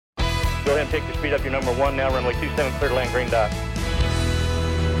Go ahead and pick your speed up. Your number 1 now, runway 27, clear to land, green dot.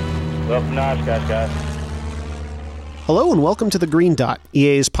 Welcome to Oshkosh, guys. Hello and welcome to The Green Dot,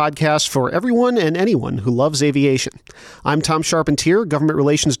 EA's podcast for everyone and anyone who loves aviation. I'm Tom Charpentier, Government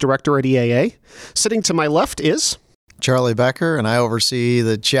Relations Director at EAA. Sitting to my left is Charlie Becker, and I oversee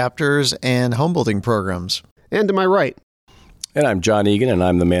the chapters and home building programs. And to my right. And I'm John Egan, and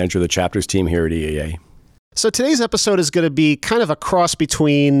I'm the manager of the chapters team here at EAA. So today's episode is going to be kind of a cross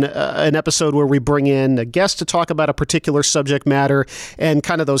between an episode where we bring in a guest to talk about a particular subject matter and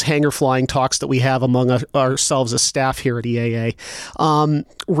kind of those hangar flying talks that we have among ourselves as staff here at EAA.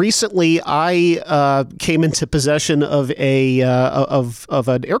 Recently, I came into possession of of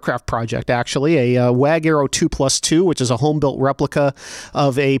an aircraft project, actually, a WAG Aero 2+2, which is a home-built replica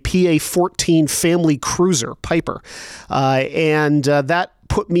of a PA-14 family cruiser, Piper. And that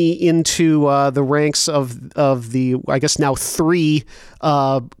put me into the ranks of the, I guess now 3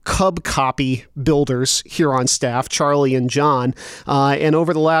 Cub copy builders here on staff, Charlie and John. And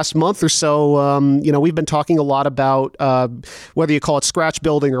over the last month or so, we've been talking a lot about whether you call it scratch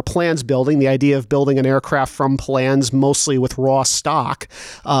building or plans building, the idea of building an aircraft from plans, mostly with raw stock.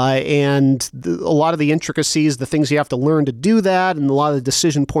 And a lot of the intricacies, the things you have to learn to do that, and a lot of the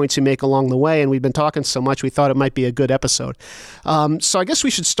decision points you make along the way. And we've been talking so much, we thought it might be a good episode. So I guess we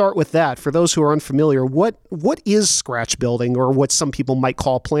should start with that. For those who are unfamiliar, what is scratch building, or what some people might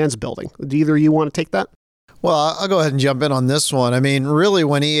call plans building? Do either of you want to take that? Well, I'll go ahead and jump in on this one. I mean, really,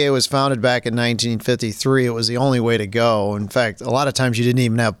 when EA was founded back in 1953, it was the only way to go. In fact, a lot of times you didn't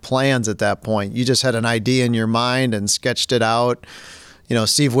even have plans at that point. You just had an idea in your mind and sketched it out. You know,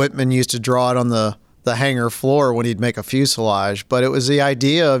 Steve Whitman used to draw it on the hangar floor when he'd make a fuselage, but it was the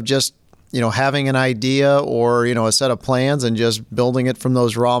idea of just having an idea or, a set of plans and just building it from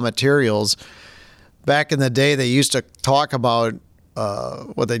those raw materials. Back in the day, they used to talk about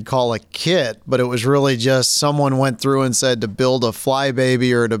what they'd call a kit, but it was really just someone went through and said to build a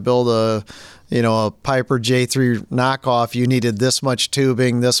Flybaby or to build a Piper J3 knockoff, you needed this much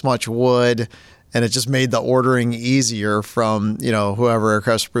tubing, this much wood, and it just made the ordering easier from, whoever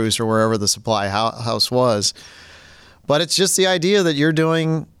aircraft producer or wherever the supply house was. But it's just the idea that you're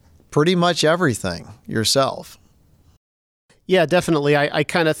doing pretty much everything yourself. Yeah, definitely. I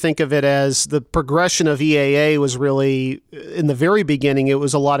kind of think of it as the progression of EAA was really, in the very beginning, it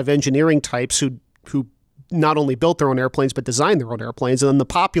was a lot of engineering types who not only built their own airplanes, but designed their own airplanes. And then the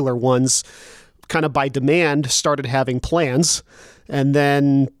popular ones, kind of by demand, started having plans. And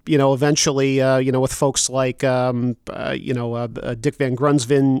then, eventually, with folks like, Dick Van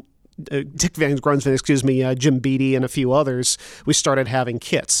Grunsven, Jim Beatty, and a few others, we started having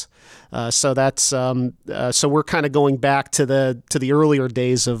kits. So that's so we're kind of going back to the earlier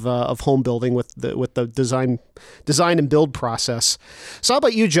days of home building with the design and build process. So how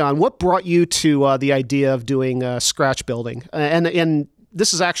about you, John? What brought you to the idea of doing scratch building? And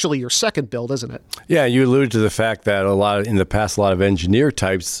this is actually your second build, isn't it? Yeah, you alluded to the fact that in the past, a lot of engineer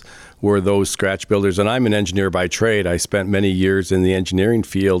types were those scratch builders, and I'm an engineer by trade. I spent many years in the engineering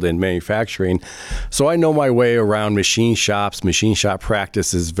field in manufacturing, so I know my way around machine shop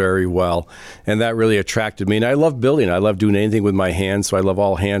practices very well, and that really attracted me. And I love building. I love doing anything with my hands, so I love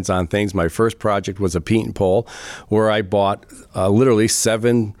all hands-on things. My first project was a peat and pole, where I bought literally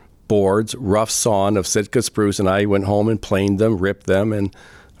 7 boards, rough sawn of Sitka spruce, and I went home and planed them, ripped them, and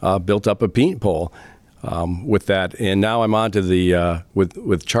built up a peat and pole. With that, and now I'm on to the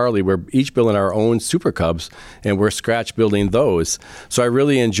with Charlie. We're each building our own Super Cubs, and we're scratch building those. So I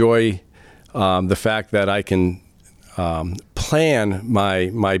really enjoy the fact that I can plan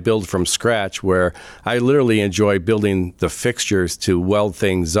my build from scratch, where I literally enjoy building the fixtures to weld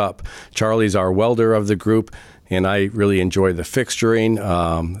things up. Charlie's our welder of the group, and I really enjoy the fixturing,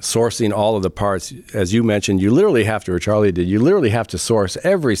 sourcing all of the parts. As you mentioned, you literally have to, or Charlie did, you literally have to source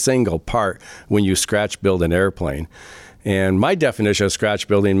every single part when you scratch build an airplane. And my definition of scratch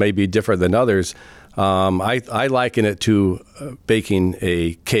building may be different than others. I liken it to baking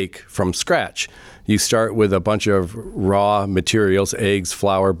a cake from scratch. You start with a bunch of raw materials, eggs,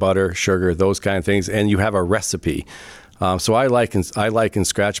 flour, butter, sugar, those kind of things, and you have a recipe. So I liken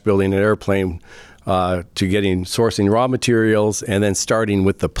scratch building an airplane to sourcing raw materials and then starting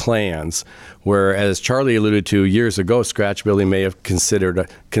with the plans, where, as Charlie alluded to years ago, scratch building may have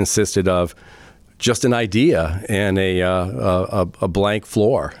consisted of just an idea and a blank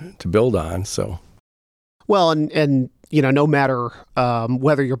floor to build on. So, well, and no matter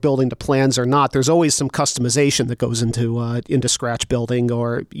whether you're building to plans or not, there's always some customization that goes into scratch building,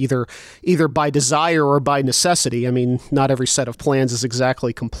 or either by desire or by necessity. I mean, not every set of plans is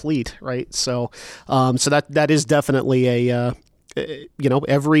exactly complete, right? So that is definitely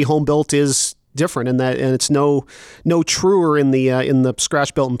every home built is different, and it's no truer in the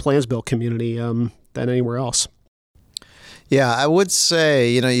scratch built and plans built community than anywhere else. Yeah, I would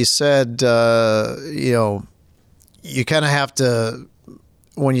say, you said, you kind of have to,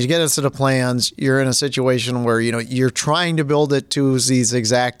 when you get into the plans, you're in a situation where, you're trying to build it to these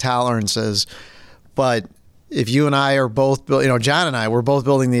exact tolerances. But if you and I are both, John and I, we're both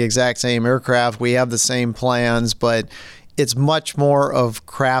building the exact same aircraft. We have the same plans, but it's much more of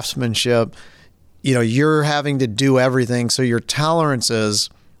craftsmanship. You're having to do everything. So your tolerances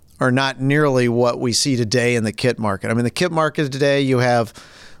are not nearly what we see today in the kit market. I mean, the kit market today, you have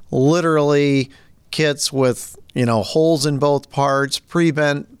literally kits with, holes in both parts,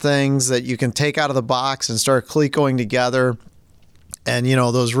 pre-bent things that you can take out of the box and start clecoing together. And,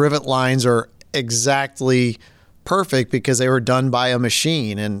 those rivet lines are exactly perfect because they were done by a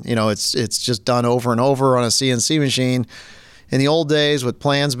machine. And, it's just done over and over on a CNC machine. In the old days with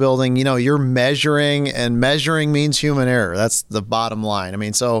plans building, you're measuring, and measuring means human error. That's the bottom line. I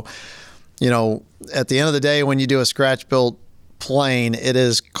mean, so, at the end of the day, when you do a scratch built plane, it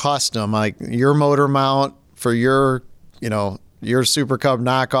is custom. Like your motor mount for your Super Cub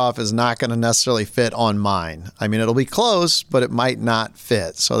knockoff is not going to necessarily fit on mine. I mean, it'll be close, but it might not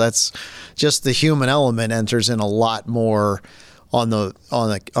fit. So that's just the human element enters in a lot more on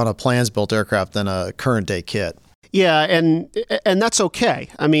a plans built aircraft than a current day kit. Yeah, and that's okay.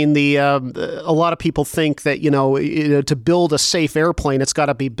 I mean, a lot of people think that to build a safe airplane, it's got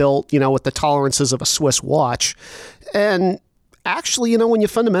to be built with the tolerances of a Swiss watch, and actually, when you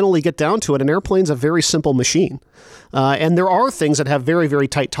fundamentally get down to it, an airplane's a very simple machine. And there are things that have very, very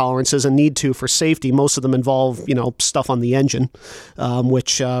tight tolerances and need to for safety. Most of them involve, stuff on the engine,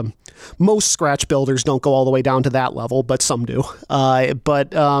 which most scratch builders don't go all the way down to that level, but some do.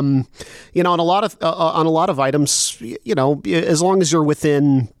 But on a lot of items, as long as you're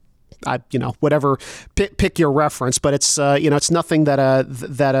within, whatever, pick your reference, but it's it's nothing that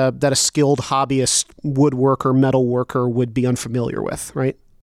a skilled hobbyist woodworker, metal worker would be unfamiliar with, right?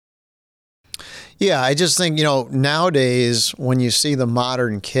 Yeah, I just think, nowadays when you see the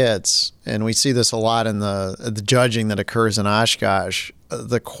modern kits, and we see this a lot in the judging that occurs in Oshkosh,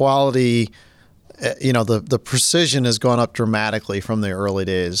 the quality, the precision has gone up dramatically from the early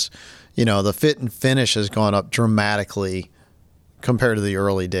days. The fit and finish has gone up dramatically compared to the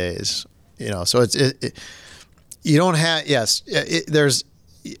early days. So you don't have, there's,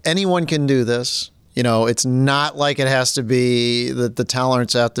 anyone can do this. It's not like it has to be that the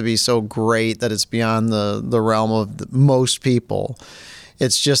tolerance have to be so great that it's beyond the realm of most people.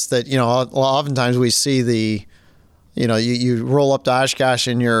 It's just that, oftentimes we see you roll up to Oshkosh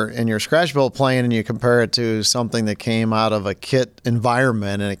in your scratch built plane and you compare it to something that came out of a kit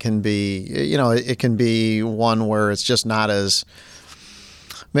environment, and it can be, it can be one where it's just not as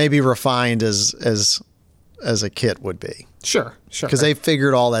maybe refined as a kit would be. Sure. Because they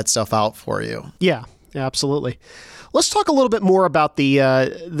figured all that stuff out for you. Yeah, absolutely. Let's talk a little bit more about the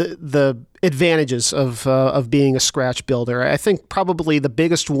advantages of being a scratch builder. I think probably the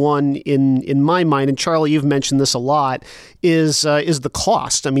biggest one in my mind, and Charlie, you've mentioned this a lot, is the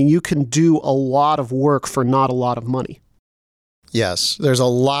cost. I mean, you can do a lot of work for not a lot of money. Yes, there's a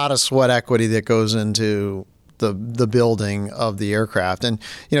lot of sweat equity that goes into the building of the aircraft. And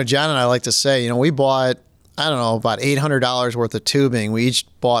John and I like to say, we bought, I don't know, about $800 worth of tubing. We each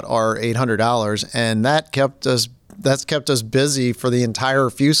bought our $800, and that's kept us busy for the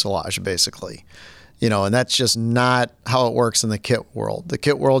entire fuselage, basically. And that's just not how it works in the kit world. The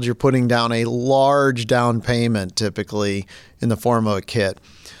kit world, you're putting down a large down payment, typically in the form of a kit.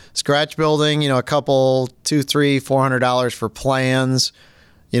 Scratch building, a couple, $200, $300, $400 for plans,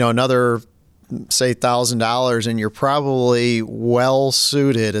 another, say, $1,000, and you're probably well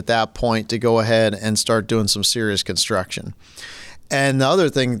suited at that point to go ahead and start doing some serious construction. And the other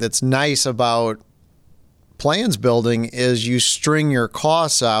thing that's nice about plans building is you string your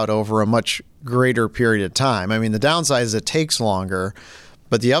costs out over a much greater period of time. I mean, the downside is it takes longer,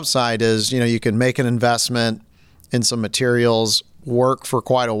 but the upside is, you can make an investment in some materials, work for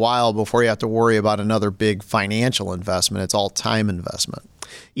quite a while before you have to worry about another big financial investment. It's all time investment.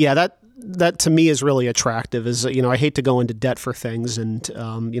 Yeah, that to me is really attractive. Is I hate to go into debt for things, and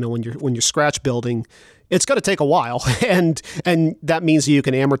when you're scratch building, it's going to take a while, and that means that you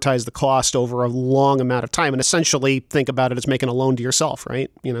can amortize the cost over a long amount of time, and essentially think about it as making a loan to yourself,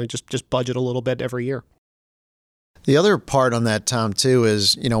 right? Just budget a little bit every year. The other part on that, Tom, too,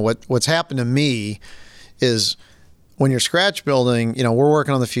 is what's happened to me is when you're scratch building, we're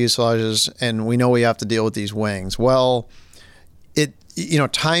working on the fuselages, and we know we have to deal with these wings. Well,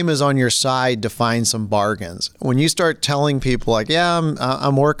 time is on your side to find some bargains. When you start telling people like, yeah,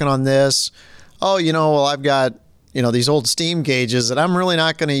 I'm working on this. Oh, well, I've got, these old steam gauges that I'm really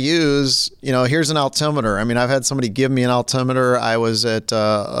not going to use. Here's an altimeter. I mean, I've had somebody give me an altimeter. I was at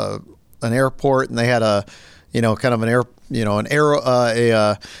an airport and they had a, kind of an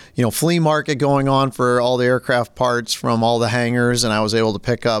flea market going on for all the aircraft parts from all the hangars. And I was able to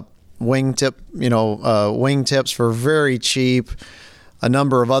pick up wing tips for very cheap, a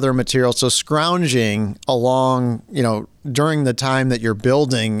number of other materials. So scrounging along, during the time that you're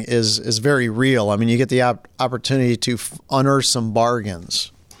building is very real. I mean, you get the opportunity to unearth some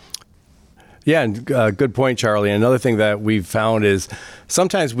bargains. Yeah, and good point, Charlie. Another thing that we've found is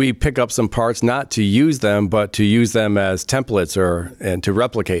sometimes we pick up some parts not to use them, but to use them as templates and to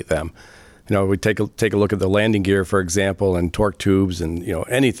replicate them. We take a look at the landing gear, for example, and torque tubes and,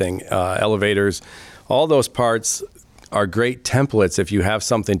 anything, elevators. All those parts are great templates. If you have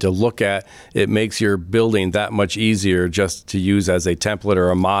something to look at, it makes your building that much easier just to use as a template or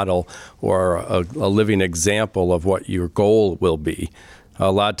a model or a living example of what your goal will be.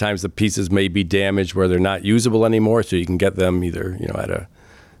 A lot of times the pieces may be damaged where they're not usable anymore, so you can get them either, at a,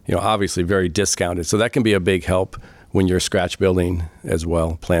 obviously very discounted. So that can be a big help when you're scratch building as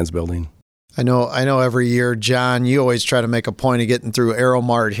well, plans building. I know every year, John, you always try to make a point of getting through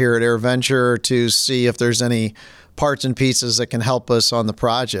AeroMart here at AirVenture to see if there's any parts and pieces that can help us on the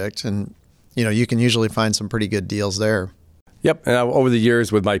project. And, you can usually find some pretty good deals there. Yep. And over the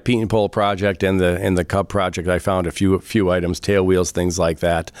years with my Pete and Pole project and the Cub project, I found a few items, tail wheels, things like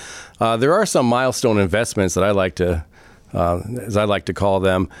that. There are some milestone investments that I like to, as I like to call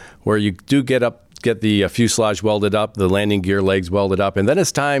them, where you do get the fuselage welded up, the landing gear legs welded up, and then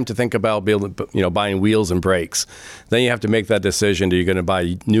it's time to think about buying wheels and brakes. Then you have to make that decision: are you going to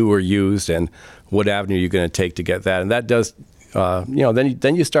buy new or used, and what avenue you're going to take to get that? And that does,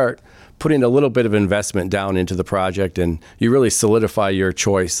 then you start putting a little bit of investment down into the project, and you really solidify your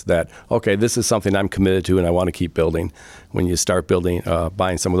choice that, okay, this is something I'm committed to and I want to keep building when you start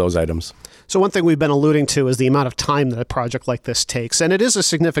buying some of those items. So one thing we've been alluding to is the amount of time that a project like this takes. And it is a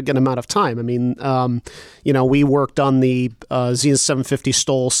significant amount of time. I mean, we worked on the Zenith 750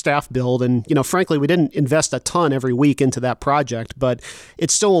 STOL staff build, and, frankly, we didn't invest a ton every week into that project, but it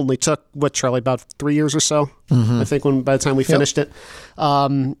still only took, Charlie, about 3 years or so, I think, by the time we finished it.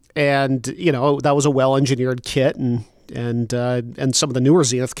 And, that was a well-engineered kit, and some of the newer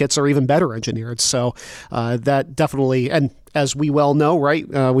Zenith kits are even better engineered. So that definitely, and as we well know, right,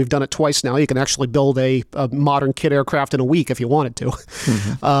 we've done it twice now. You can actually build a modern kit aircraft in a week if you wanted to.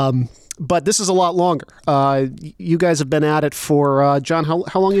 Mm-hmm. But this is a lot longer. You guys have been at it for, John, how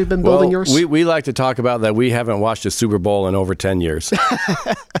long have you been building yours? We like to talk about that we haven't watched a Super Bowl in over 10 years.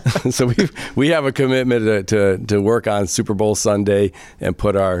 So we have a commitment to work on Super Bowl Sunday and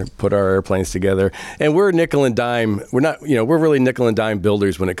put our airplanes together. And we're nickel and dime. We're really nickel and dime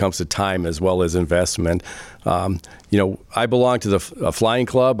builders when it comes to time as well as investment. I belong to the flying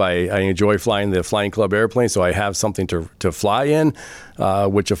club. I enjoy flying the flying club airplane, so I have something to fly in,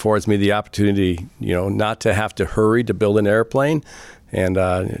 which affords me the opportunity, not to have to hurry to build an airplane. And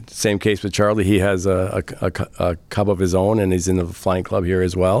same case with Charlie. He has a Cub of his own, and he's in the flying club here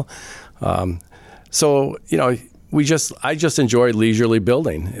as well. So I just enjoy leisurely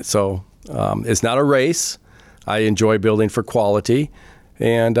building. So it's not a race. I enjoy building for quality,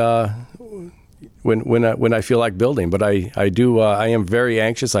 and when I feel like building. But I am very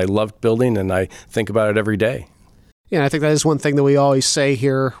anxious. I love building, and I think about it every day. Yeah, I think that is one thing that we always say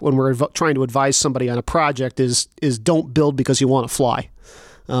here when we're trying to advise somebody on a project is don't build because you want to fly.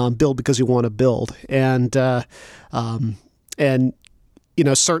 Build because you want to build. And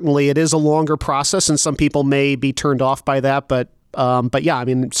certainly it is a longer process, and some people may be turned off by that, but yeah, I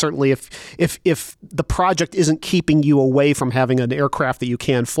mean, certainly if the project isn't keeping you away from having an aircraft that you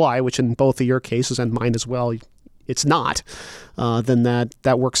can fly, which in both of your cases and mine as well, it's not, then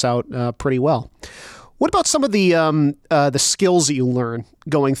that works out pretty well. What about some of the skills that you learn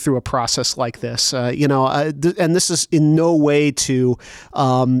going through a process like this? And this is in no way to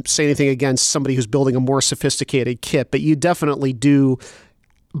say anything against somebody who's building a more sophisticated kit, but you definitely do,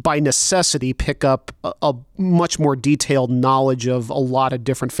 by necessity, pick up a much more detailed knowledge of a lot of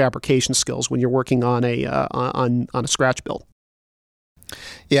different fabrication skills when you're working on a scratch build.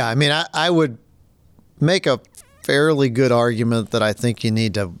 Yeah, I mean, I would make a fairly good argument that I think you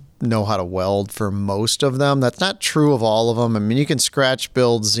need to know how to weld for most of them. That's not true of all of them. I mean, you can scratch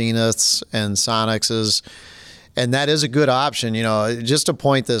build Zeniths and Sonixes, and that is a good option. Just to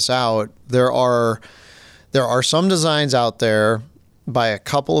point this out, there are some designs out there by a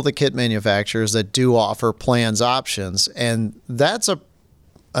couple of the kit manufacturers that do offer plans options, and that's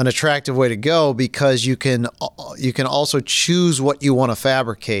an attractive way to go because you can also choose what you want to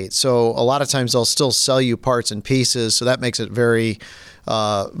fabricate. So a lot of times they'll still sell you parts and pieces, so that makes it very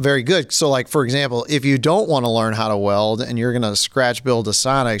good. So like, for example, if you don't want to learn how to weld and you're going to scratch build a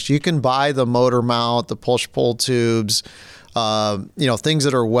Sonnax, you can buy the motor mount, the push-pull tubes, things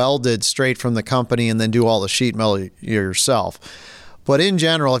that are welded straight from the company, and then do all the sheet metal yourself. But in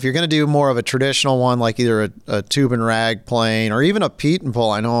general, if you're going to do more of a traditional one, like either a tube and rag plane or even a Pete and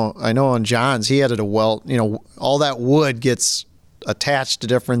pull, I know on John's, he had it a weld, all that wood gets attached to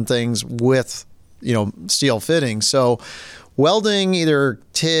different things with, steel fittings. So welding, either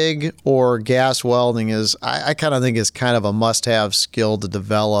TIG or gas welding I kind of think is kind of a must-have skill to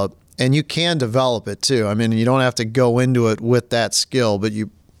develop. And you can develop it too. I mean, you don't have to go into it with that skill, but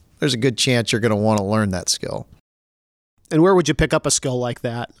there's a good chance you're going to want to learn that skill. And where would you pick up a skill like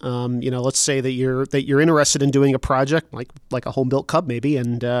that? Let's say that you're interested in doing a project like a home built Cub maybe,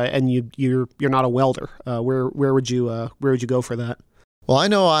 and you're not a welder. Where would you go for that? Well, I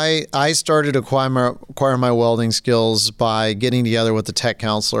know I started acquire my welding skills by getting together with the tech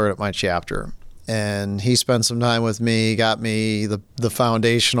counselor at my chapter, and he spent some time with me, got me the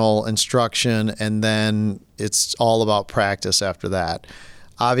foundational instruction, and then it's all about practice after that.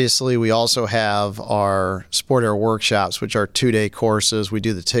 Obviously, we also have our Sport Air workshops, which are 2-day courses. We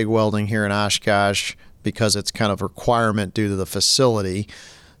do the TIG welding here in Oshkosh because it's kind of a requirement due to the facility,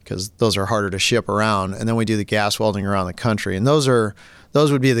 because those are harder to ship around. And then we do the gas welding around the country. And those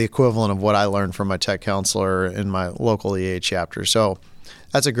would be the equivalent of what I learned from my tech counselor in my local EA chapter. So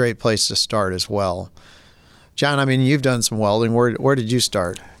that's a great place to start as well. John, I mean, you've done some welding. Where did you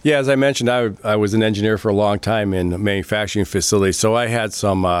start? Yeah, as I mentioned, I was an engineer for a long time in a manufacturing facility, so I had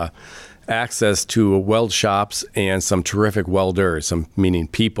some access to weld shops and some terrific welders, meaning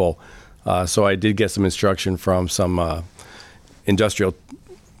people. So I did get some instruction from some industrial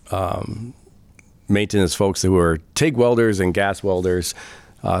maintenance folks who are TIG welders and gas welders,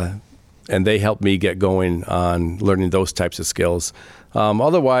 and they helped me get going on learning those types of skills.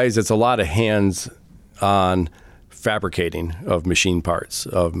 Otherwise, it's a lot of hands-on fabricating of machine parts,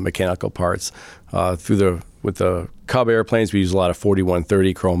 of mechanical parts. With the Cub airplanes, we use a lot of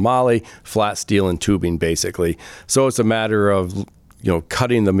 4130 chromoly, flat steel, and tubing, basically. So it's a matter of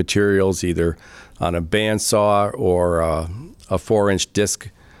cutting the materials either on a bandsaw or a 4-inch disc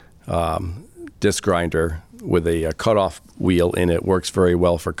grinder with a cutoff wheel in it. Works very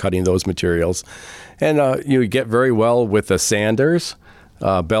well for cutting those materials. And you get very well with the sanders,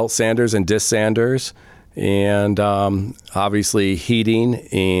 belt sanders and disc sanders, and obviously heating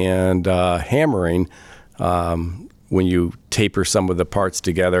and hammering. When you taper some of the parts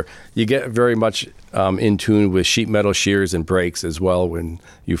together, you get very much in tune with sheet metal shears and brakes as well when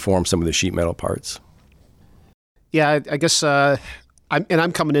you form some of the sheet metal parts. Yeah, I guess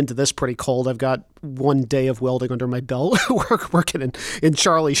I'm coming into this pretty cold. I've got 1 day of welding under my belt working in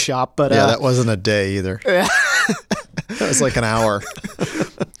Charlie's shop. But yeah, that wasn't a day either. That was like an hour.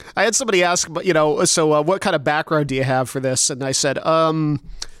 I had somebody ask, so what kind of background do you have for this? And I said,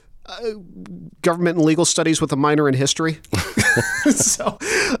 government and legal studies with a minor in history. But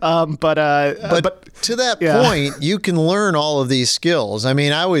to that point, you can learn all of these skills. I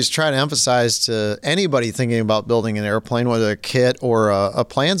mean, I always try to emphasize to anybody thinking about building an airplane, whether a kit or a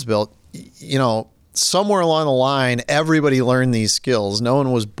plans built, somewhere along the line, everybody learned these skills. No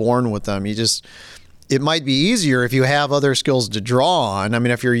one was born with them. It might be easier if you have other skills to draw on. I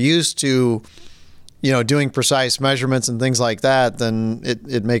mean, if you're used to doing precise measurements and things like that, then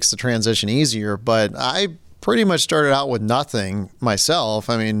it makes the transition easier. But I pretty much started out with nothing myself.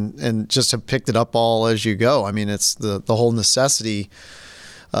 I mean, and just have picked it up all as you go. I mean, it's the whole necessity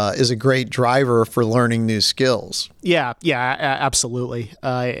is a great driver for learning new skills. Yeah, absolutely.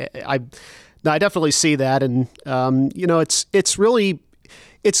 I definitely see that. And, it's really...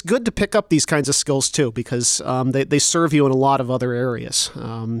 It's good to pick up these kinds of skills too, because they serve you in a lot of other areas.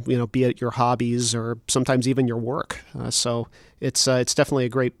 Be it your hobbies or sometimes even your work. So it's definitely a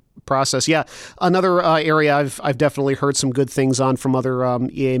great process. Yeah, another area I've definitely heard some good things on from other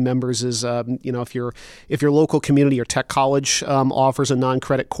EA members is if your local community or tech college offers a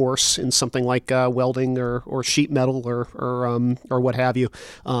non-credit course in something like welding or sheet metal or what have you,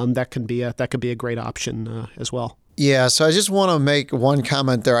 that can be a great option as well. Yeah, so I just want to make one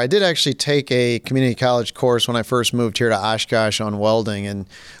comment there. I did actually take a community college course when I first moved here to Oshkosh on welding. And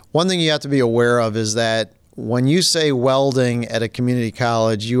one thing you have to be aware of is that when you say welding at a community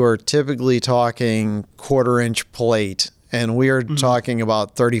college, you are typically talking 1/4-inch plate. and we are talking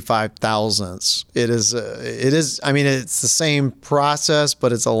about 35 thousandths. It is. I mean, it's the same process,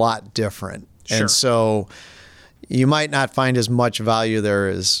 but it's a lot different. Sure. And so you might not find as much value there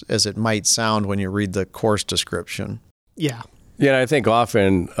as it might sound when you read the course description. Yeah. Yeah, and I think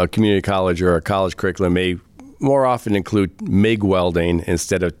often a community college or a college curriculum may more often include MIG welding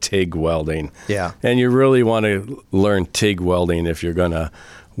instead of TIG welding. Yeah. And you really want to learn TIG welding if you're going to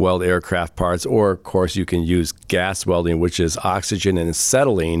weld aircraft parts, or of course you can use gas welding, which is oxygen and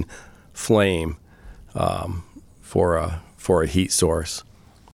acetylene flame for a heat source.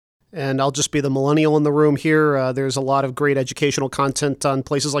 And I'll just be the millennial in the room here. There's a lot of great educational content on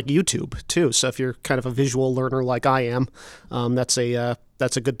places like YouTube too. So if you're kind of a visual learner like I am, that's a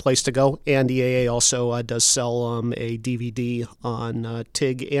good place to go. And EAA also does sell a DVD on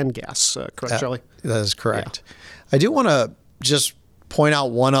TIG and gas. Correct, Charlie? That is correct. Yeah. I do want to just point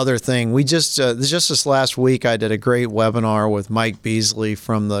out one other thing. We just this last week, I did a great webinar with Mike Beasley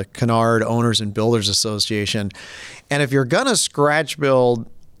from the Kennard Owners and Builders Association. And if you're going to scratch build,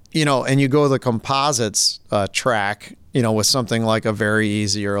 and you go the composites track, with something like a very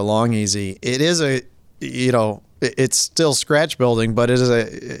easy or a long easy, it is it's still scratch building, but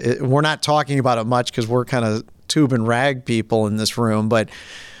we're not talking about it much because we're kind of tube and rag people in this room. But,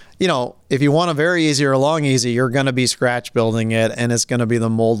 if you want a very easy or a long easy, you're going to be scratch building it, and it's going to be the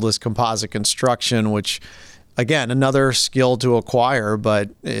moldless composite construction, which, again, another skill to acquire,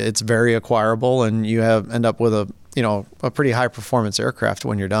 but it's very acquirable, and you end up with a pretty high performance aircraft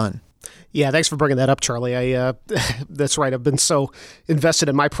when you're done. Yeah, thanks for bringing that up, Charlie. That's right. I've been so invested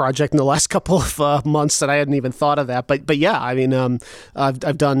in my project in the last couple of months that I hadn't even thought of that. But yeah, I mean,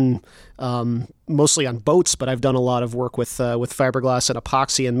 I've done mostly on boats, but I've done a lot of work with fiberglass and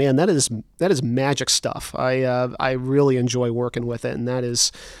epoxy, and man, that is magic stuff. I really enjoy working with it, and that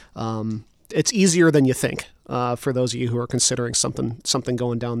is it's easier than you think. For those of you who are considering something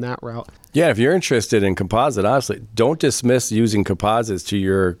going down that route. Yeah, if you're interested in composite, honestly, don't dismiss using composites to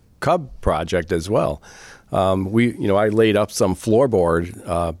your Cub project as well. I laid up some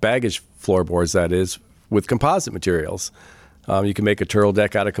floorboard, baggage floorboards, that is, with composite materials. You can make a turtle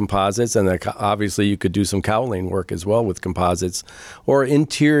deck out of composites, and obviously you could do some cowling work as well with composites, or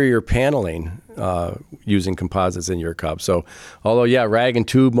interior paneling using composites in your Cub. So, although, yeah, rag and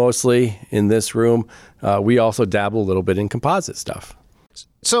tube mostly in this room, we also dabble a little bit in composite stuff.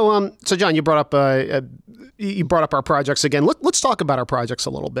 So John, you brought up our projects again. Let's talk about our projects a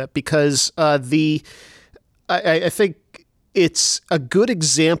little bit, because I think it's a good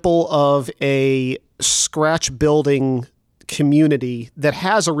example of a scratch building community that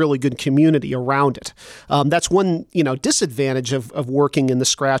has a really good community around it. That's one, disadvantage of working in the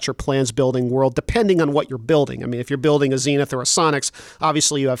scratch or plans building world, depending on what you're building. I mean, if you're building a Zenith or a Sonix,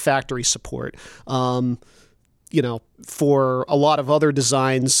 obviously you have factory support. For a lot of other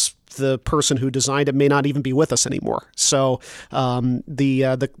designs, the person who designed it may not even be with us anymore. So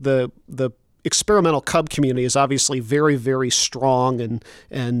the experimental Cub community is obviously very, very strong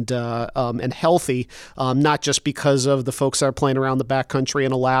and healthy. Not just because of the folks that are playing around the backcountry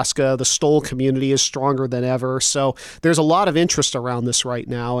in Alaska. The Stoll community is stronger than ever. So there's a lot of interest around this right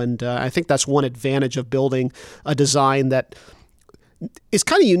now, and I think that's one advantage of building a design that is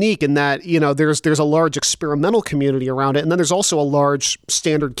kind of unique in that, there's a large experimental community around it, and then there's also a large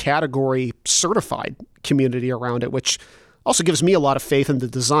standard category certified community around it, which also gives me a lot of faith in the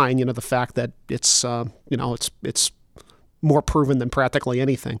design, the fact that it's more proven than practically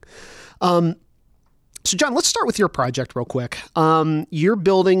anything. So John, let's start with your project real quick. You're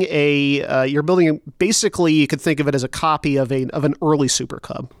building basically, you could think of it as a copy of an early Super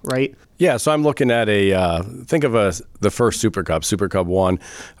Cub, right? Yeah, so I'm looking at the first Super Cub, Super Cub 1.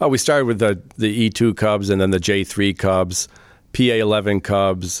 We started with the E2 Cubs and then the J3 Cubs, PA11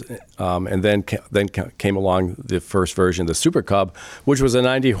 Cubs, and then came along the first version, the Super Cub, which was a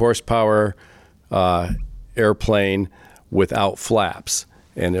 90 horsepower airplane without flaps,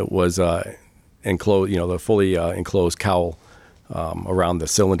 and it was enclosed, the fully enclosed cowl around the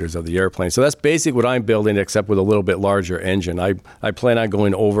cylinders of the airplane. So that's basically what I'm building, except with a little bit larger engine. I plan on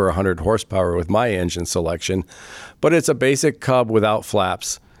going over 100 horsepower with my engine selection, but it's a basic Cub without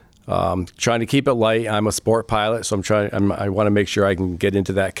flaps. Trying to keep it light. I'm a sport pilot, so I want to make sure I can get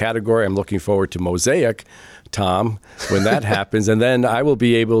into that category. I'm looking forward to Mosaic, Tom, when that happens, and then I will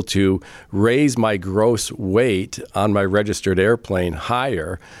be able to raise my gross weight on my registered airplane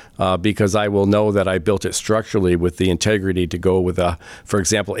higher because I will know that I built it structurally with the integrity to go with for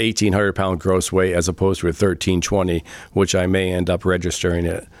example, 1,800-pound gross weight as opposed to a 1,320, which I may end up registering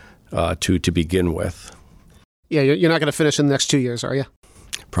it to begin with. Yeah, you're not going to finish in the next 2 years, are you?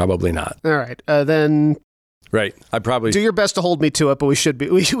 Probably not. All right. Then Right. I probably do your best to hold me to it, but we should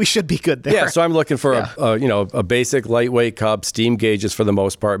be good there. Yeah. So I'm looking for a basic lightweight Cub, steam gauges for the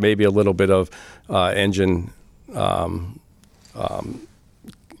most part, maybe a little bit of engine.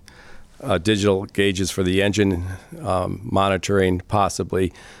 Digital gauges for the engine monitoring,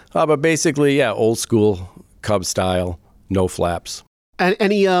 possibly. But basically, old school Cub style, no flaps. And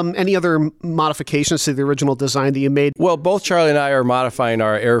any other modifications to the original design that you made? Well, both Charlie and I are modifying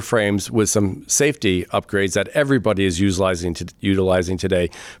our airframes with some safety upgrades that everybody is utilizing today.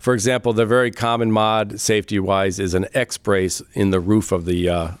 For example, the very common mod, safety-wise, is an X-brace in the roof of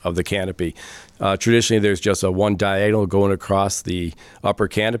the canopy. Traditionally, there's just a one diagonal going across the upper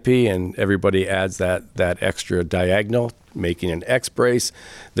canopy, and everybody adds that extra diagonal, making an X-brace.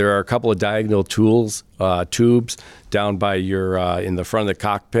 There are a couple of diagonal tubes down by your in the front of the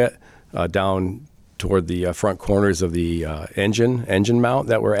cockpit, down toward the front corners of the engine mount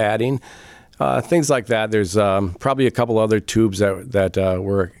that we're adding. Things like that. There's probably a couple other tubes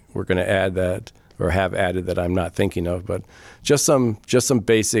that we're going to add that, or have added, that I'm not thinking of, but just some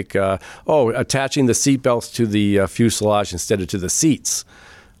basic. Attaching the seat belts to the fuselage instead of to the seats.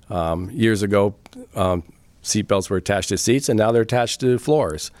 Years ago, seat belts were attached to seats, and now they're attached to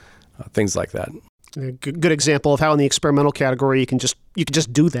floors. Things like that. A good example of how in the experimental category you can just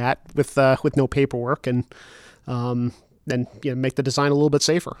do that with no paperwork and make the design a little bit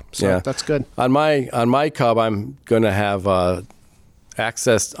safer. So that's good. On my Cub, I'm going to have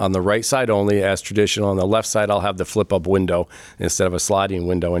access on the right side only, as traditional. On the left side, I'll have the flip-up window instead of a sliding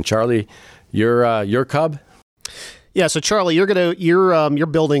window. And Charlie, your Cub? Yeah. So Charlie, you're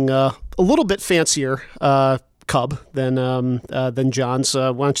building a little bit fancier Cub than John's.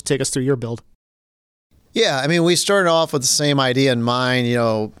 Why don't you take us through your build? Yeah, I mean, we started off with the same idea in mind,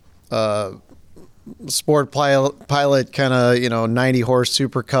 sport pilot kind of, 90 horse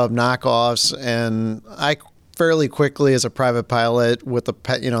Super Cub knockoffs. And I fairly quickly, as a private pilot, with the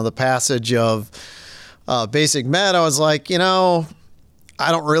passage of basic med, I was like, I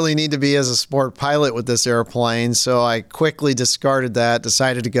don't really need to be as a sport pilot with this airplane. So I quickly discarded that,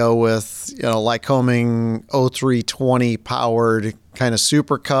 decided to go with, Lycoming 0320 powered kind of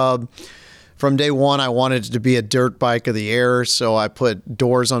Super Cub. From day one, I wanted it to be a dirt bike of the air, so I put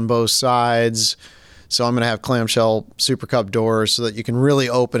doors on both sides. So I'm going to have clamshell Super Cub doors so that you can really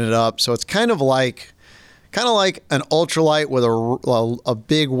open it up. So it's kind of like an ultralight with a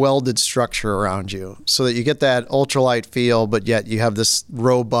big welded structure around you, so that you get that ultralight feel, but yet you have this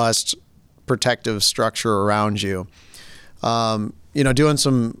robust protective structure around you. Doing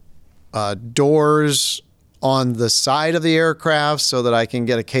some doors on the side of the aircraft so that I can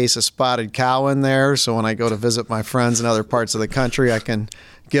get a case of spotted cow in there. So when I go to visit my friends in other parts of the country, I can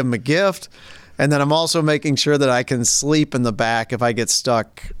give them a gift. And then I'm also making sure that I can sleep in the back if I get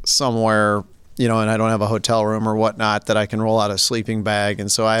stuck somewhere, and I don't have a hotel room or whatnot, that I can roll out a sleeping bag.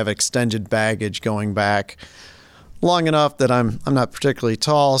 And so I have extended baggage going back long enough that I'm not particularly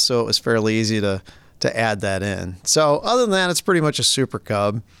tall, so it was fairly easy to add that in. So other than that, it's pretty much a Super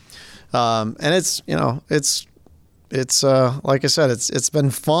Cub. And it's like I said, it's been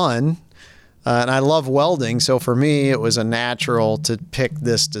fun, and I love welding. So for me, it was a natural to pick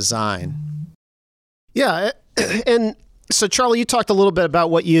this design. Yeah. And so Charlie, you talked a little bit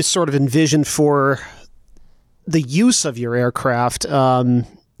about what you sort of envisioned for the use of your aircraft, kind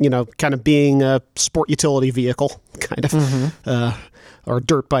of being a sport utility vehicle, kind of, or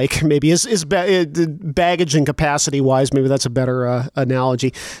dirt bike, maybe is baggage and capacity wise. Maybe that's a better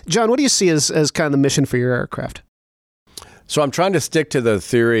analogy. John, what do you see as kind of the mission for your aircraft? So I'm trying to stick to the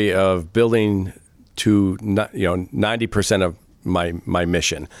theory of building to 90% of my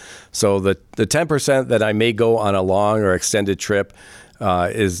mission. So the 10% that I may go on a long or extended trip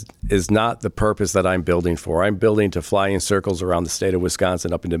is not the purpose that I'm building for. I'm building to fly in circles around the state of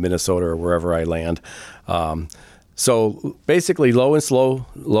Wisconsin, up into Minnesota, or wherever I land. So basically, low and slow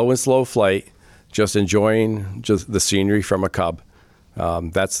flight, just enjoying just the scenery from a Cub.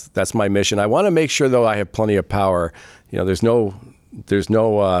 That's my mission. I want to make sure, though, I have plenty of power. There's no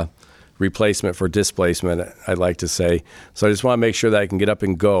replacement for displacement, I'd like to say. So I just want to make sure that I can get up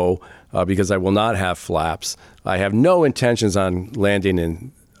and go, because I will not have flaps. I have no intentions on landing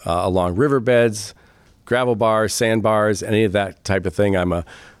in along riverbeds, gravel bars, sandbars, any of that type of thing. I'm a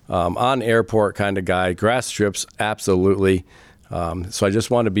on airport kind of guy. Grass strips, absolutely. So I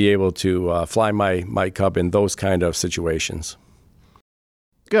just want to be able to fly my Cub in those kind of situations.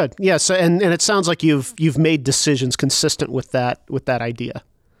 Good. Yeah. So and it sounds like you've made decisions consistent with that idea,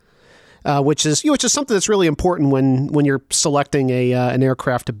 which is something that's really important when you're selecting an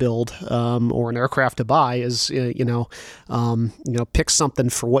aircraft to build or an aircraft to buy. Is pick something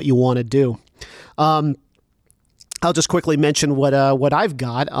for what you want to do. I'll just quickly mention what I've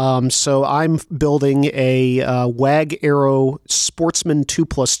got. So I'm building a WAG Aero Sportsman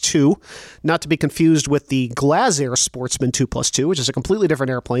 2+2, not to be confused with the Glazair Sportsman 2+2, which is a completely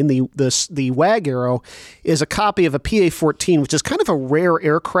different airplane. The WAG Aero is a copy of a PA-14, which is kind of a rare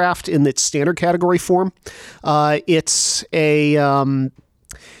aircraft in its standard category form. It's kind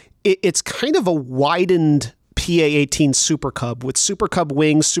of a widened PA-18 Super Cub with Super Cub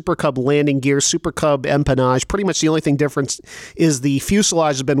wings, Super Cub landing gear, Super Cub empennage. Pretty much the only thing different is the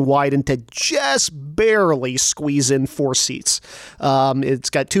fuselage has been widened to just barely squeeze in 4 seats.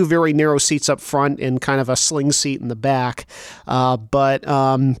 It's got 2 very narrow seats up front and kind of a sling seat in the back. But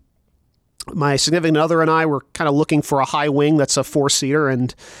my significant other and I were kind of looking for a high wing that's a 4-seater,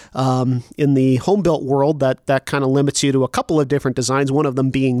 and in the home-built world, that kind of limits you to a couple of different designs, one of them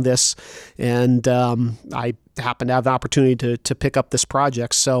being this, and I happened to have the opportunity to pick up this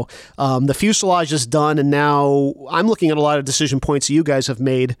project. So the fuselage is done, and now I'm looking at a lot of decision points you guys have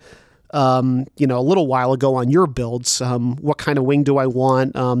made a little while ago on your builds. What kind of wing do I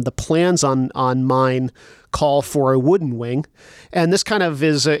want? The plans on mine call for a wooden wing, and this kind of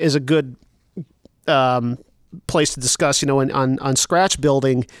is a good place to discuss. On scratch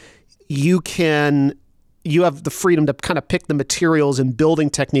building, you have the freedom to kind of pick the materials and building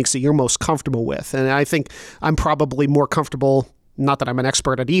techniques that you're most comfortable with. And I think I'm probably more comfortable, not that I'm an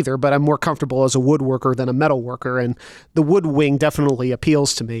expert at either, but I'm more comfortable as a woodworker than a metal worker. And the wood wing definitely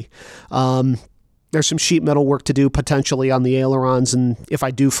appeals to me. There's some sheet metal work to do potentially on the ailerons, and if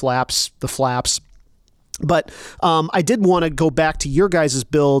I do the flaps. But I did want to go back to your guys'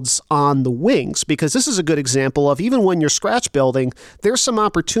 builds on the wings, because this is a good example of, even when you're scratch building, there's some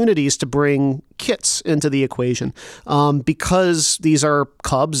opportunities to bring kits into the equation. Because these are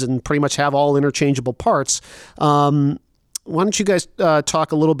Cubs and pretty much have all interchangeable parts, why don't you guys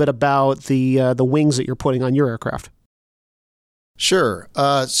talk a little bit about the wings that you're putting on your aircraft? Sure.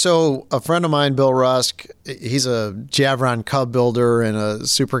 So a friend of mine, Bill Rusk, he's a Javeron Cub builder and a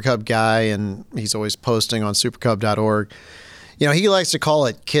Super Cub guy, and he's always posting on supercub.org. He likes to call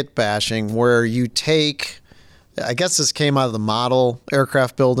it kit bashing, where you take, I guess this came out of the model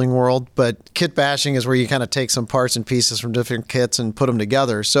aircraft building world, but kit bashing is where you kind of take some parts and pieces from different kits and put them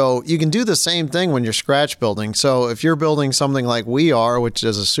together. So you can do the same thing when you're scratch building. So if you're building something like we are, which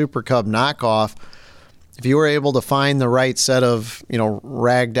is a Super Cub knockoff, if you were able to find the right set of,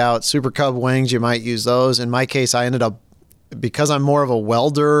 ragged out Super Cub wings, you might use those. In my case, I ended up, because I'm more of a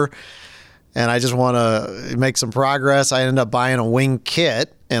welder and I just want to make some progress, I ended up buying a wing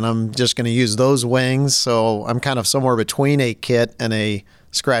kit, and I'm just going to use those wings. So I'm kind of somewhere between a kit and a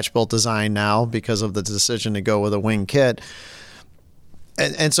scratch built design now because of the decision to go with a wing kit.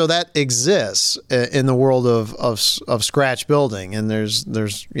 And so that exists in the world of scratch building, and there's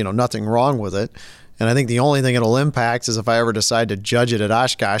nothing wrong with it. And I think the only thing it'll impact is if I ever decide to judge it at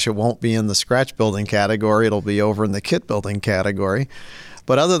Oshkosh, it won't be in the scratch building category. It'll be over in the kit building category.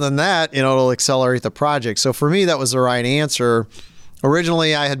 But other than that, it'll accelerate the project. So for me, that was the right answer.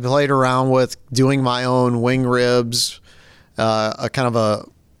 Originally, I had played around with doing my own wing ribs, a kind of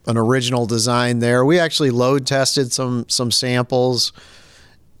an original design there. We actually load tested some samples,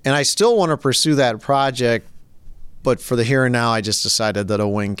 and I still want to pursue that project. But for the here and now, I just decided that a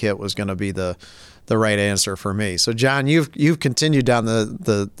wing kit was going to be the right answer for me. So, John, you've continued down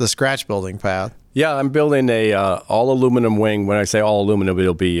the scratch building path. Yeah, I'm building a all aluminum wing. When I say all aluminum,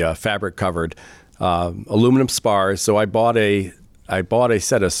 it'll be fabric covered, aluminum spars. So I bought a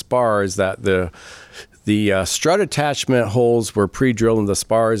set of spars that the strut attachment holes were pre-drilled in the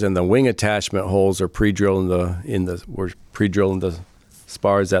spars, and the wing attachment holes are pre-drilled in the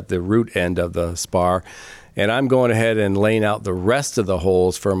spars at the root end of the spar. And I'm going ahead and laying out the rest of the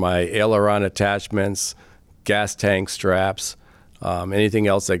holes for my aileron attachments, gas tank straps, anything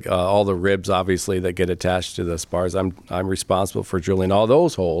else, like all the ribs, obviously, that get attached to the spars. I'm responsible for drilling all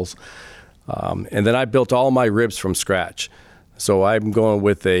those holes. And then I built all my ribs from scratch. So I'm going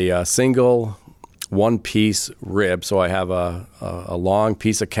with a single one-piece rib. So I have a long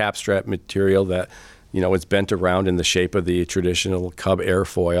piece of cap strap material that, it's bent around in the shape of the traditional Cub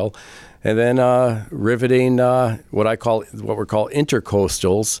airfoil. And then riveting what we're called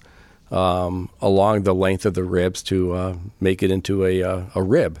intercostals along the length of the ribs to make it into a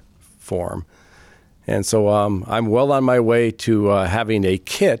rib form. And so I'm well on my way to having a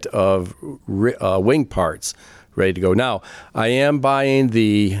kit of wing parts ready to go. Now, I am buying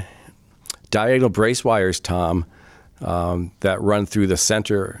the diagonal brace wires, Tom, that run through the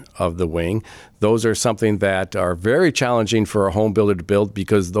center of the wing. Those are something that are very challenging for a home builder to build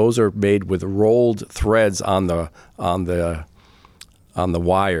because those are made with rolled threads on the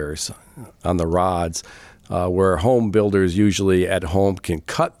wires, on the rods. where home builders usually at home can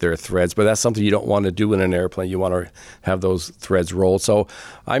cut their threads, but that's something you don't want to do in an airplane. You want to have those threads rolled. So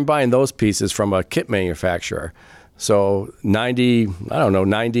I'm buying those pieces from a kit manufacturer. So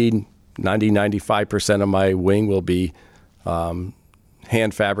 95% of my wing will be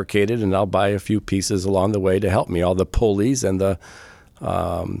hand fabricated, and I'll buy a few pieces along the way to help me. All the pulleys and the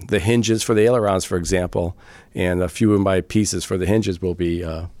hinges for the ailerons, for example, and a few of my pieces for the hinges will be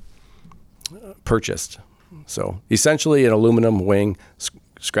purchased. So essentially an aluminum wing,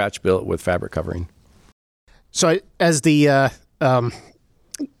 scratch built with fabric covering. So as the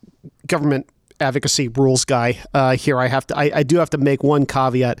government advocacy rules guy here, I do have to make one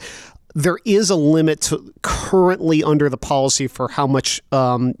caveat. There is a limit currently under the policy for how much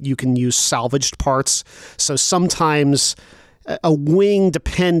you can use salvaged parts. So sometimes a wing,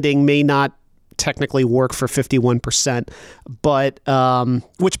 depending, may not technically work for 51%, but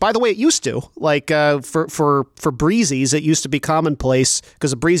which, by the way, it used to. Like for Breezes, it used to be commonplace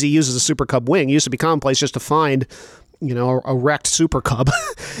because a Breezy uses a Super Cub wing. It used to be commonplace just to find, a wrecked Super Cub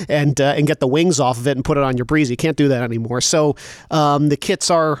and get the wings off of it and put it on your Breezy. You can't do that anymore. So the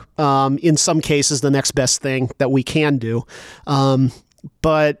kits are, in some cases, the next best thing that we can do.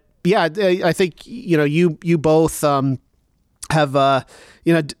 But yeah, I think you both have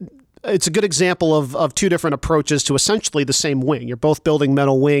it's a good example of two different approaches to essentially the same wing. You're both building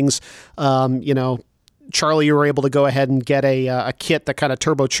metal wings. Charlie, you were able to go ahead and get a kit that kind of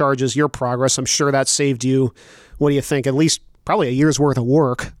turbocharges your progress. I'm sure that saved you, what do you think, at least probably a year's worth of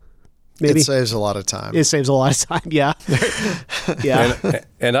work. Maybe. It saves a lot of time. It saves a lot of time, yeah. Yeah.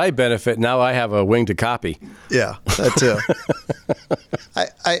 And I benefit. Now I have a wing to copy. Yeah, that too.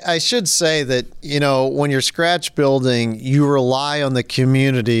 I should say that, when you're scratch building, you rely on the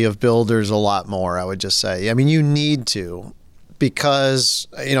community of builders a lot more, I would just say. I mean, you need to, because,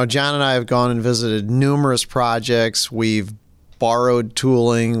 John and I have gone and visited numerous projects. We've borrowed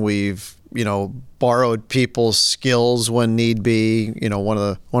tooling. We've, borrowed people's skills when need be. One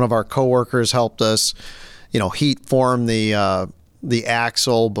of our coworkers helped us, heat form the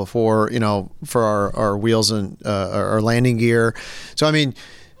axle before, for our wheels and our landing gear. So, I mean,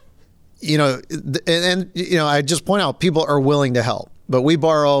 I just point out people are willing to help, but we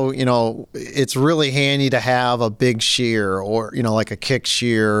borrow, it's really handy to have a big shear or, like a kick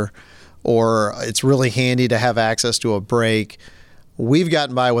shear, or it's really handy to have access to a brake. We've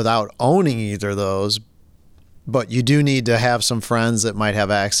gotten by without owning either of those, but you do need to have some friends that might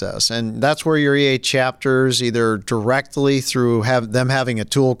have access. And that's where your EA chapters, either directly through them having a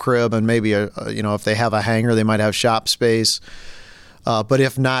tool crib and maybe, if they have a hangar, they might have shop space. But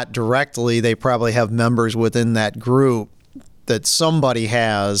if not directly, they probably have members within that group that somebody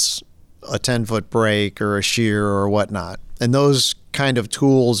has a 10-foot brake or a shear or whatnot. And those kind of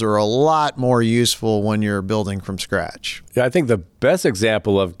tools are a lot more useful when you're building from scratch. Yeah, I think the best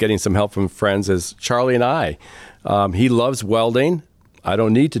example of getting some help from friends is Charlie and I. He loves welding. I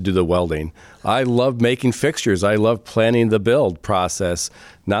don't need to do the welding. I love making fixtures. I love planning the build process,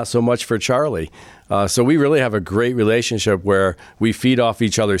 not so much for Charlie. So we really have a great relationship where we feed off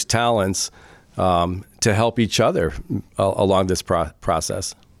each other's talents to help each other along this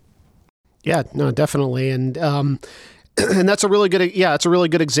process. Yeah, no, definitely. And that's a really good, it's a really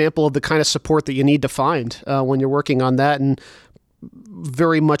good example of the kind of support that you need to find when you're working on that. And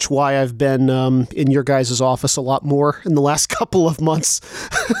very much why I've been in your guys' office a lot more in the last couple of months.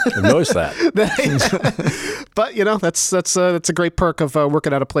 I've noticed that. But that's a great perk of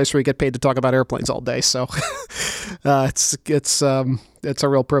working at a place where you get paid to talk about airplanes all day. So it's a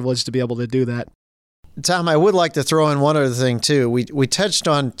real privilege to be able to do that. Tom, I would like to throw in one other thing too. We touched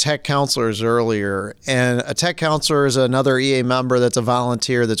on tech counselors earlier, and a tech counselor is another EA member that's a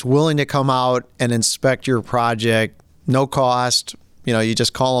volunteer that's willing to come out and inspect your project. No cost. You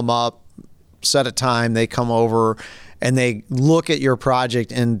just call them up, set a time, they come over, and they look at your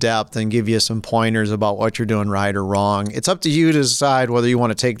project in depth and give you some pointers about what you're doing right or wrong. It's up to you to decide whether you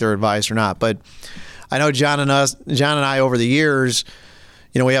want to take their advice or not. But I know John and I over the years,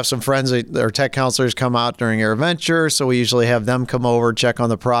 we have some friends that are tech counselors come out during AirVenture, so we usually have them come over, check on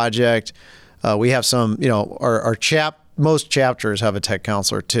the project. We have some, most chapters have a tech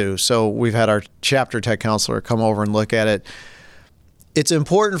counselor too. So we've had our chapter tech counselor come over and look at it. It's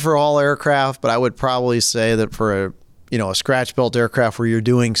important for all aircraft, but I would probably say that for a scratch-built aircraft where you're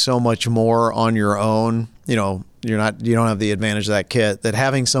doing so much more on your own, you don't have the advantage of that kit, that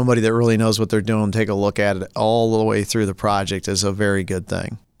having somebody that really knows what they're doing take a look at it all the way through the project is a very good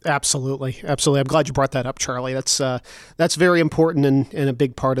thing. Absolutely. I'm glad you brought that up, Charlie. That's very important and a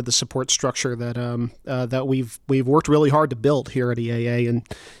big part of the support structure that we've worked really hard to build here at EAA, and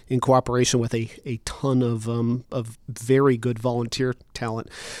in cooperation with a ton of very good volunteer talent.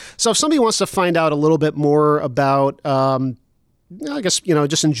 So if somebody wants to find out a little bit more about, I guess,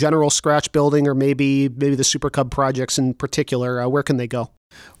 just in general scratch building, or maybe the Super Cub projects in particular, where can they go?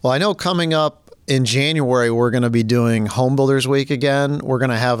 Well, I know coming up in January, we're going to be doing Home Builders Week again. We're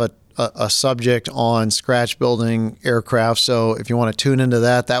going to have a subject on scratch building aircraft. So if you want to tune into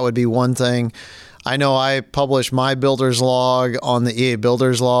that, that would be one thing. I know I publish my builder's log on the EA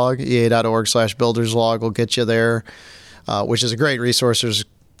Builders Log. EA.org/builders log will get you there, which is a great resource. There's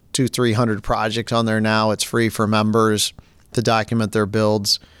 200-300 projects on there now. It's free for members to document their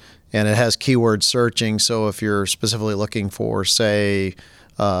builds, and it has keyword searching. So if you're specifically looking for, say,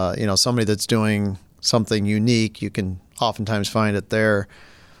 somebody that's doing something unique, you can oftentimes find it there.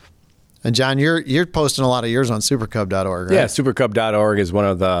 And John, you're posting a lot of yours on supercub.org, right? Yeah, supercub.org is one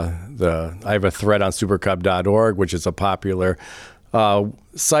of the I have a thread on supercub.org, which is a popular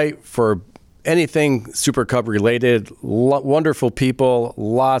site for anything Super Cub related. Wonderful people,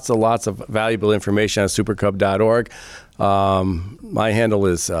 lots of valuable information on supercub.org. My handle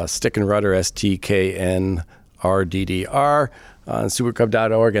is Stickenrudder, STKNRDDR. On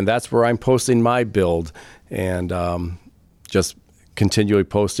supercub.org, and that's where I'm posting my build, and just continually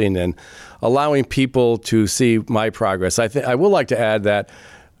posting and allowing people to see my progress. I will like to add that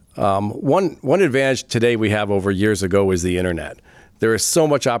one advantage today we have over years ago is the internet. There is so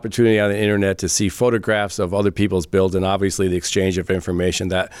much opportunity on the internet to see photographs of other people's builds, and obviously the exchange of information,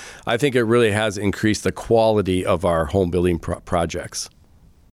 that I think it really has increased the quality of our home building projects.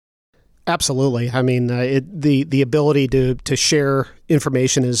 Absolutely. I mean, the ability to share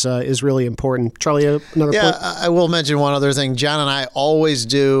information is really important. Charlie, another point? Yeah, I will mention one other thing. John and I always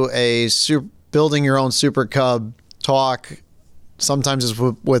do a building your own Super Cub talk. Sometimes it's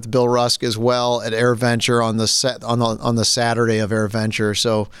with Bill Rusk as well at AirVenture on the Saturday of AirVenture.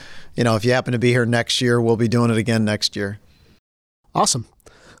 So, if you happen to be here next year, we'll be doing it again next year. Awesome.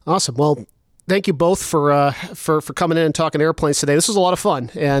 Well, thank you both for coming in and talking airplanes today. This was a lot of fun,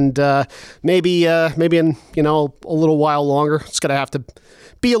 and maybe in a little while longer. It's going to have to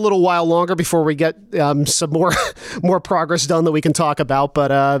be a little while longer before we get some more progress done that we can talk about.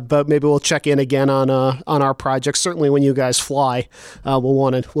 But maybe we'll check in again on our projects. Certainly, when you guys fly, we'll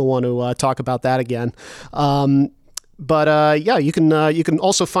want to talk about that again. But you can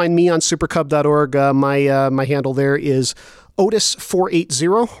also find me on supercub.org. My handle there is Otis 480.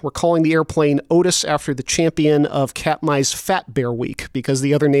 We're calling the airplane Otis after the champion of Katmai's Fat Bear Week, because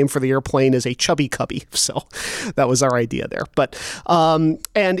the other name for the airplane is a Chubby Cubby. So that was our idea there. But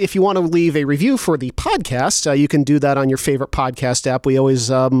and if you want to leave a review for the podcast, you can do that on your favorite podcast app. We always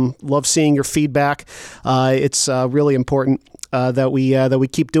love seeing your feedback. It's really important that we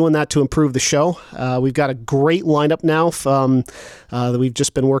keep doing that to improve the show. We've got a great lineup now. That we've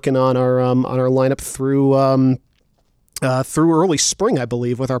just been working on our lineup through early spring, I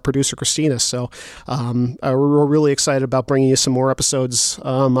believe, with our producer Christina. So we're really excited about bringing you some more episodes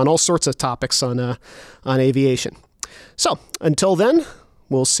on all sorts of topics on aviation. So until then,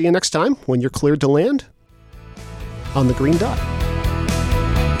 we'll see you next time when you're cleared to land on the Green Dot.